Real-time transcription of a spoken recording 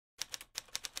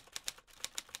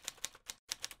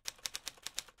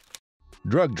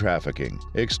drug trafficking,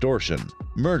 extortion,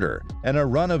 murder, and a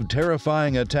run of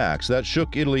terrifying attacks that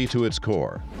shook Italy to its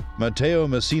core. Matteo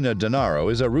Messina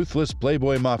Denaro is a ruthless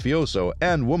playboy mafioso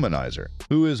and womanizer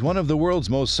who is one of the world's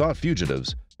most sought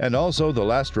fugitives and also the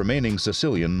last remaining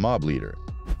Sicilian mob leader.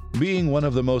 Being one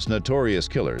of the most notorious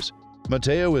killers,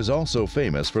 Matteo is also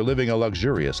famous for living a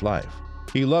luxurious life.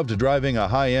 He loved driving a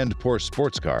high-end Porsche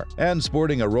sports car and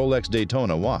sporting a Rolex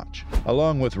Daytona watch,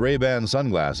 along with Ray-Ban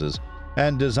sunglasses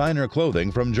and designer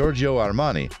clothing from Giorgio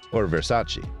Armani or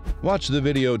Versace. Watch the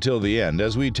video till the end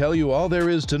as we tell you all there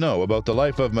is to know about the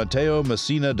life of Matteo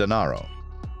Messina Denaro.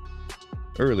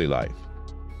 Early life.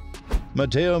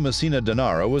 Matteo Messina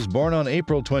Denaro was born on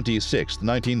April 26,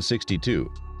 1962,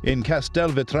 in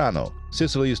Castelvetrano,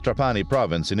 Sicily's Trapani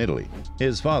province in Italy.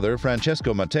 His father,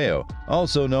 Francesco Matteo,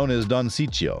 also known as Don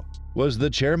Ciccio, was the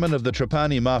chairman of the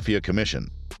Trapani Mafia Commission.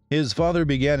 His father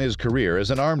began his career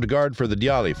as an armed guard for the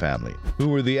Diali family, who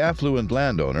were the affluent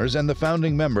landowners and the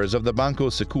founding members of the Banco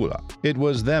Sicula. It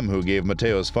was them who gave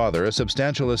Matteo's father a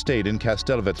substantial estate in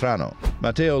Castelvetrano.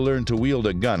 Matteo learned to wield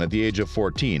a gun at the age of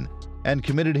 14 and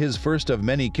committed his first of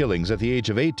many killings at the age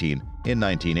of 18 in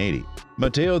 1980.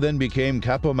 Matteo then became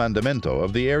capomandamento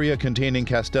of the area containing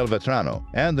Castelvetrano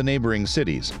and the neighboring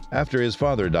cities after his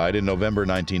father died in November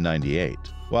 1998.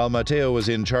 While Matteo was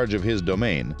in charge of his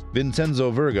domain, Vincenzo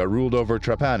Verga ruled over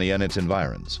Trapani and its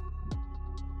environs.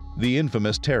 The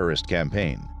infamous terrorist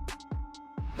campaign.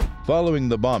 Following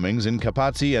the bombings in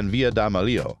Capazzi and Via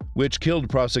d'Amalio, which killed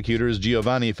prosecutors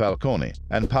Giovanni Falcone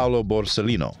and Paolo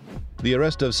Borsellino, the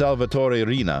arrest of Salvatore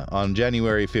Riina on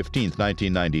January 15,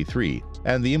 1993,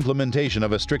 and the implementation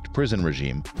of a strict prison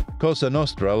regime, Cosa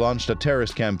Nostra launched a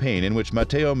terrorist campaign in which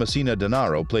Matteo Messina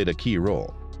Denaro played a key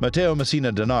role. Matteo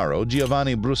Messina Denaro,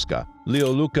 Giovanni Brusca,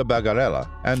 Leo Luca Bagarella,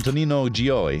 Antonino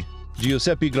Gioi,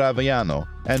 Giuseppe Graviano,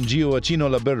 and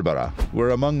Gioacchino La Berbera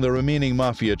were among the remaining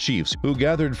mafia chiefs who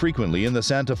gathered frequently in the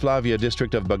Santa Flavia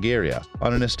district of Bagheria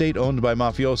on an estate owned by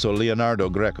mafioso Leonardo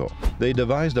Greco. They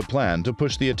devised a plan to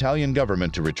push the Italian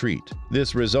government to retreat.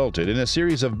 This resulted in a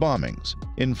series of bombings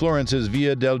in Florence's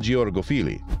Via del Giorgo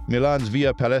Fili, Milan's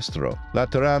Via Palestro,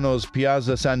 Laterano's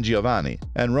Piazza San Giovanni,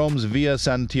 and Rome's Via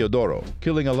San Teodoro,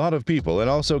 killing a lot of people and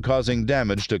also causing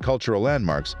damage to cultural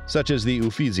landmarks such as the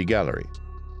Uffizi Gallery.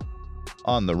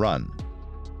 On the run.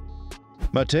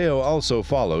 Matteo also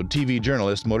followed TV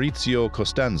journalist Maurizio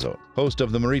Costanzo, host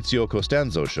of The Maurizio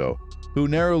Costanzo Show, who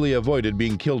narrowly avoided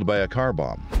being killed by a car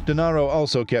bomb. Denaro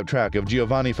also kept track of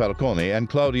Giovanni Falcone and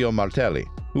Claudio Martelli,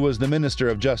 who was the Minister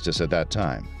of Justice at that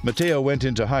time. Matteo went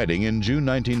into hiding in June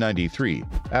 1993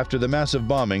 after the massive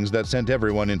bombings that sent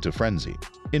everyone into frenzy.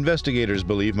 Investigators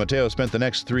believe Matteo spent the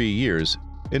next 3 years,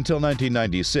 until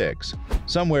 1996,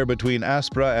 somewhere between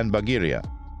Aspra and Bagheria,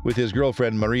 with his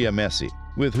girlfriend Maria Messi,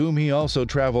 with whom he also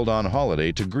traveled on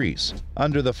holiday to Greece,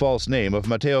 under the false name of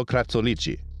Matteo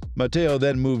Kratzolici. Matteo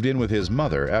then moved in with his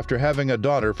mother after having a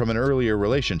daughter from an earlier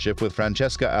relationship with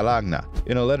Francesca Alagna.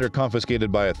 In a letter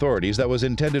confiscated by authorities that was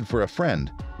intended for a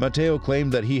friend, Matteo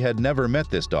claimed that he had never met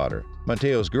this daughter.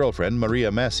 Matteo's girlfriend, Maria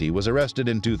Messi, was arrested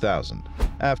in 2000.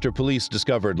 After police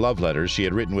discovered love letters she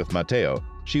had written with Matteo,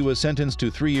 she was sentenced to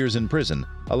 3 years in prison,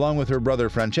 along with her brother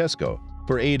Francesco,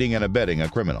 for aiding and abetting a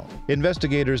criminal.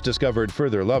 Investigators discovered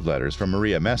further love letters from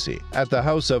Maria Messi at the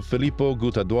house of Filippo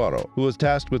Gutaduoro, who was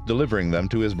tasked with delivering them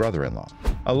to his brother-in-law.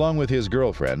 Along with his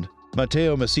girlfriend,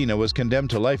 Matteo Messina was condemned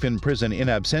to life in prison in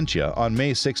absentia on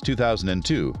May 6,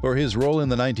 2002 for his role in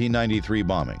the 1993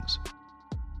 bombings.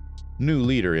 New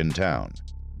leader in town.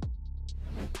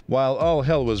 While all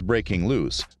hell was breaking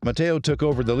loose, Matteo took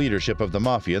over the leadership of the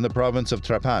mafia in the province of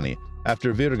Trapani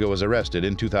after Virgo was arrested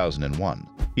in 2001.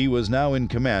 He was now in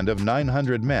command of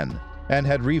 900 men and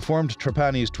had reformed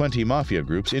Trapani's 20 mafia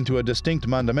groups into a distinct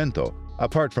mandamento,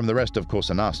 apart from the rest of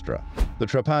Cosa Nostra. The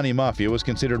Trapani Mafia was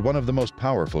considered one of the most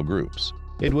powerful groups.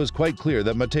 It was quite clear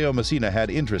that Matteo Messina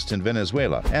had interests in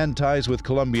Venezuela and ties with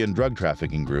Colombian drug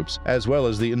trafficking groups, as well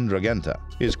as the Ndrangheta.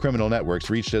 His criminal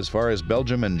networks reached as far as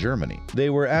Belgium and Germany.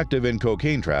 They were active in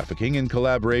cocaine trafficking in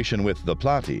collaboration with the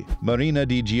Plati, Marina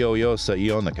di Gioiosa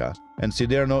Ionica, and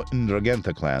Siderno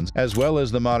Ndrangheta clans, as well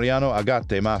as the Mariano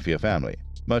Agate mafia family.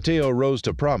 Matteo rose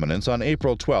to prominence on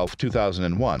April 12,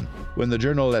 2001, when the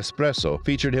journal L'Espresso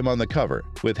featured him on the cover,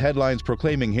 with headlines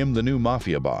proclaiming him the new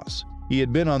mafia boss. He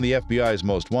had been on the FBI's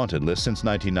most wanted list since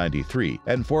 1993,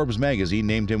 and Forbes magazine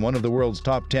named him one of the world's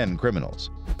top 10 criminals.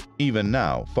 Even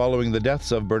now, following the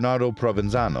deaths of Bernardo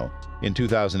Provenzano in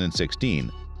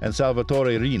 2016 and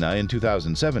Salvatore Riina in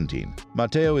 2017,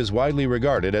 Matteo is widely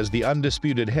regarded as the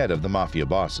undisputed head of the mafia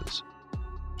bosses.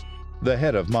 The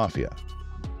head of mafia.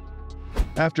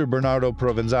 After Bernardo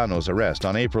Provenzano's arrest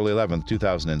on April 11,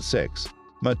 2006,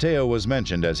 Matteo was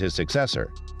mentioned as his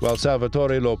successor, while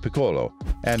Salvatore Lo Piccolo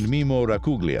and Mimo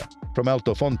Racuglia from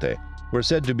Altofonte were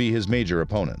said to be his major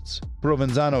opponents.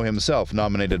 Provenzano himself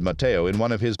nominated Matteo in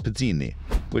one of his pizzini,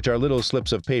 which are little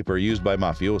slips of paper used by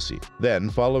mafiosi. Then,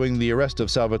 following the arrest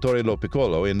of Salvatore Lo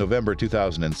Piccolo in November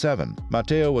 2007,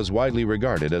 Matteo was widely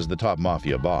regarded as the top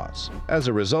mafia boss. As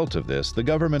a result of this, the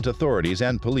government authorities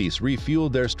and police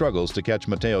refueled their struggles to catch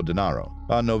Matteo Denaro.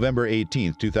 On November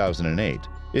 18, 2008,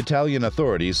 Italian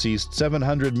authorities seized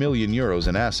 700 million euros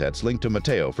in assets linked to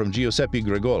Matteo from Giuseppe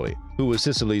Gregoli, who was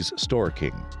Sicily's store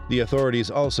king. The authorities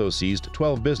also seized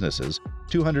 12 businesses,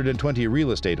 220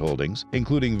 real estate holdings,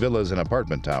 including villas and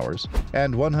apartment towers,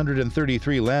 and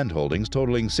 133 land holdings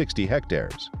totaling 60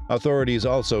 hectares. Authorities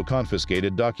also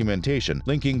confiscated documentation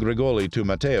linking Gregoli to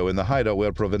Matteo in the hideout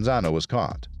where Provenzano was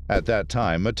caught. At that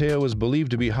time, Matteo was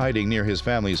believed to be hiding near his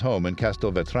family's home in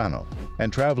Castelvetrano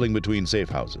and traveling between safe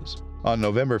houses. On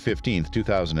November 15,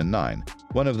 2009,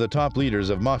 one of the top leaders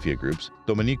of mafia groups,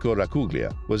 Domenico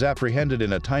Racuglia, was apprehended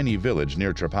in a tiny village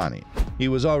near Trapani. He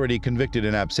was already convicted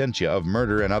in absentia of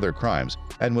murder and other crimes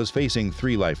and was facing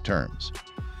 3 life terms.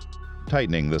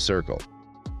 Tightening the circle.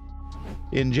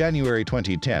 In January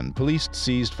 2010, police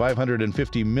seized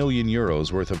 550 million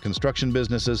euros worth of construction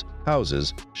businesses,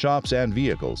 houses, shops, and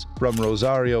vehicles from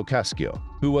Rosario Caschio,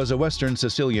 who was a Western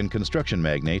Sicilian construction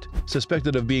magnate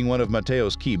suspected of being one of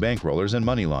Matteo's key bankrollers and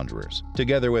money launderers,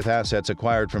 together with assets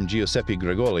acquired from Giuseppe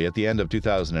Gregoli at the end of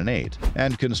 2008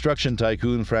 and construction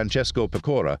tycoon Francesco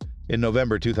Pecora in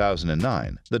November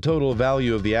 2009. The total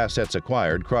value of the assets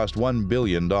acquired crossed $1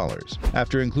 billion.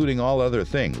 After including all other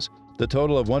things, the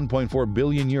total of 1.4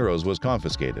 billion euros was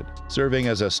confiscated, serving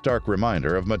as a stark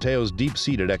reminder of Matteo's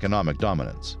deep-seated economic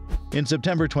dominance. In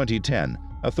September 2010,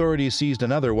 authorities seized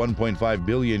another 1.5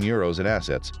 billion euros in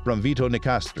assets from Vito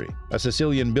Nicastri, a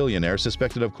Sicilian billionaire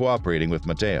suspected of cooperating with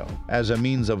Matteo. As a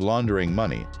means of laundering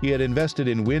money, he had invested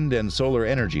in wind and solar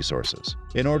energy sources.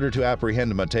 In order to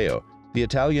apprehend Matteo, the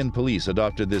Italian police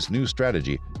adopted this new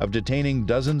strategy of detaining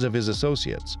dozens of his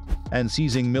associates and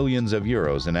seizing millions of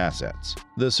euros in assets.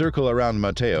 The circle around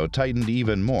Matteo tightened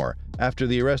even more after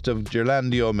the arrest of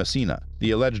Matteo Messina,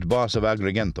 the alleged boss of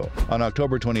Agrigento, on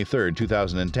October 23,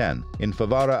 2010, in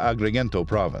Favara Agrigento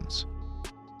province.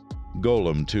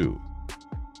 Golem 2.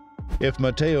 If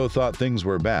Matteo thought things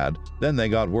were bad, then they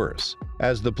got worse,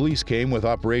 as the police came with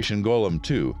Operation Golem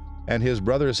 2, and his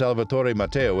brother Salvatore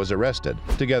Matteo was arrested,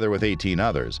 together with 18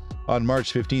 others, on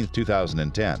March 15,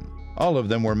 2010. All of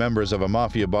them were members of a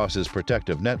mafia boss's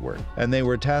protective network, and they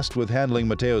were tasked with handling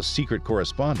Matteo's secret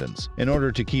correspondence in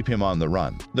order to keep him on the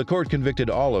run. The court convicted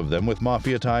all of them with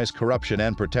mafia ties, corruption,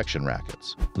 and protection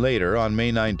rackets. Later, on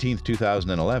May 19,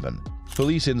 2011,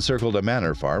 police encircled a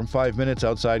manor farm 5 minutes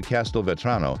outside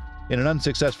Castelvetrano in an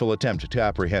unsuccessful attempt to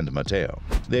apprehend Matteo.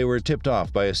 They were tipped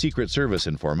off by a Secret Service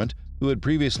informant who had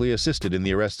previously assisted in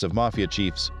the arrests of mafia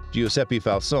chiefs Giuseppe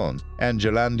Falcone and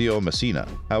Matteo Messina.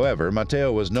 However,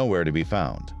 Matteo was nowhere to be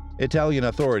found. Italian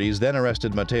authorities then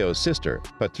arrested Matteo's sister,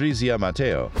 Patrizia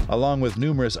Matteo, along with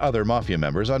numerous other mafia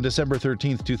members on December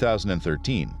 13,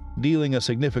 2013, dealing a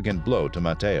significant blow to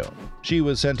Matteo. She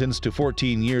was sentenced to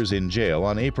 14 years in jail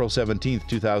on April 17,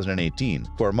 2018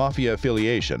 for mafia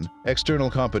affiliation, external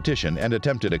competition, and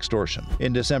attempted extortion.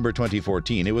 In December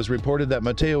 2014, it was reported that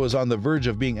Matteo was on the verge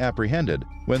of being apprehended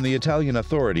when the Italian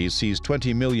authorities seized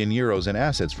 20 million euros in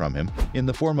assets from him in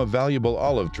the form of valuable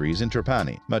olive trees in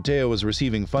Trapani. Matteo was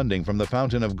receiving funding from the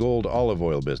Fountain of Gold olive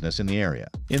oil business in the area.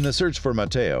 In the search for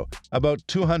Matteo, about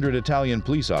 200 Italian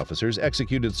police officers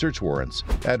executed search warrants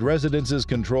at residences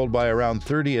controlled by around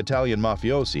 30 Italian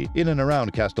mafiosi in and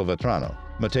around Castelvetrano,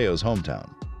 Matteo's hometown.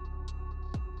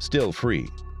 Still free.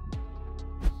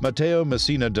 Matteo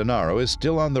Messina Denaro is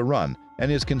still on the run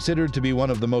and is considered to be one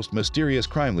of the most mysterious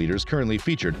crime leaders currently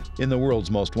featured in the world's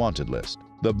most wanted list.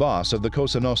 The boss of the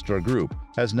Cosa Nostra group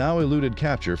has now eluded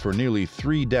capture for nearly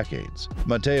 3 decades.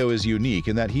 Matteo is unique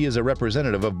in that he is a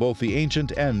representative of both the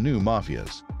ancient and new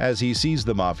mafias, as he sees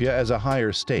the mafia as a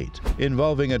higher state,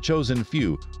 involving a chosen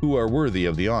few who are worthy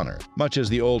of the honor, much as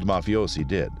the old mafiosi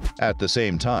did. At the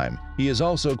same time, he is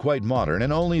also quite modern,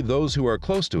 and only those who are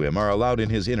close to him are allowed in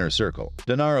his inner circle.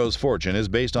 Denaro's fortune is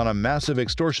based on a massive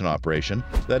extortion operation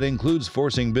that includes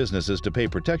forcing businesses to pay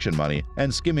protection money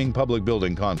and skimming public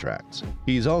building contracts.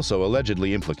 He's also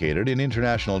allegedly implicated in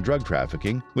international drug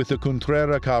trafficking with the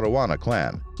Contrera Caruana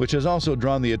clan, which has also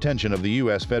drawn the attention of the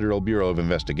U.S. Federal Bureau of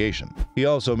Investigation. He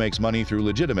also makes money through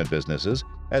legitimate businesses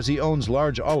as he owns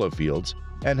large olive fields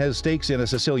and has stakes in a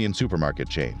Sicilian supermarket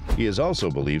chain. He is also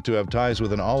believed to have ties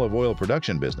with an olive oil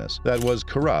production business that was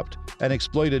corrupt and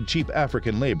exploited cheap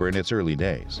African labor in its early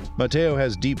days. Matteo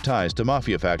has deep ties to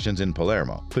mafia factions in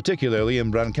Palermo, particularly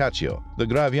in Brancaccio, the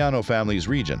Graviano family's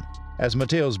region, as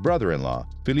Matteo's brother-in-law,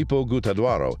 Filippo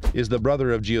Guttaduaro, is the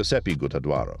brother of Giuseppe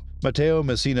Guttaduaro. Matteo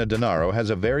Messina Denaro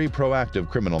has a very proactive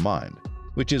criminal mind,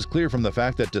 which is clear from the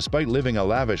fact that despite living a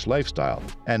lavish lifestyle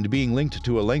and being linked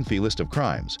to a lengthy list of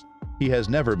crimes, he has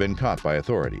never been caught by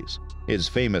authorities. His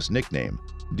famous nickname,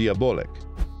 Diabolic,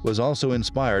 was also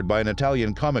inspired by an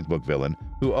Italian comic book villain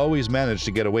who always managed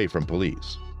to get away from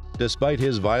police. Despite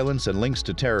his violence and links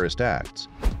to terrorist acts,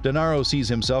 Denaro sees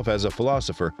himself as a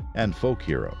philosopher and folk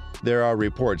hero. There are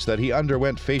reports that he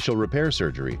underwent facial repair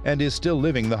surgery and is still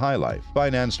living the high life,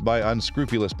 financed by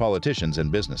unscrupulous politicians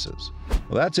and businesses.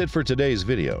 Well, that's it for today's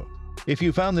video. If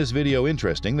you found this video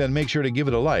interesting, then make sure to give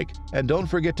it a like, and don't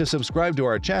forget to subscribe to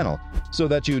our channel so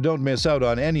that you don't miss out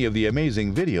on any of the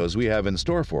amazing videos we have in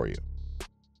store for you.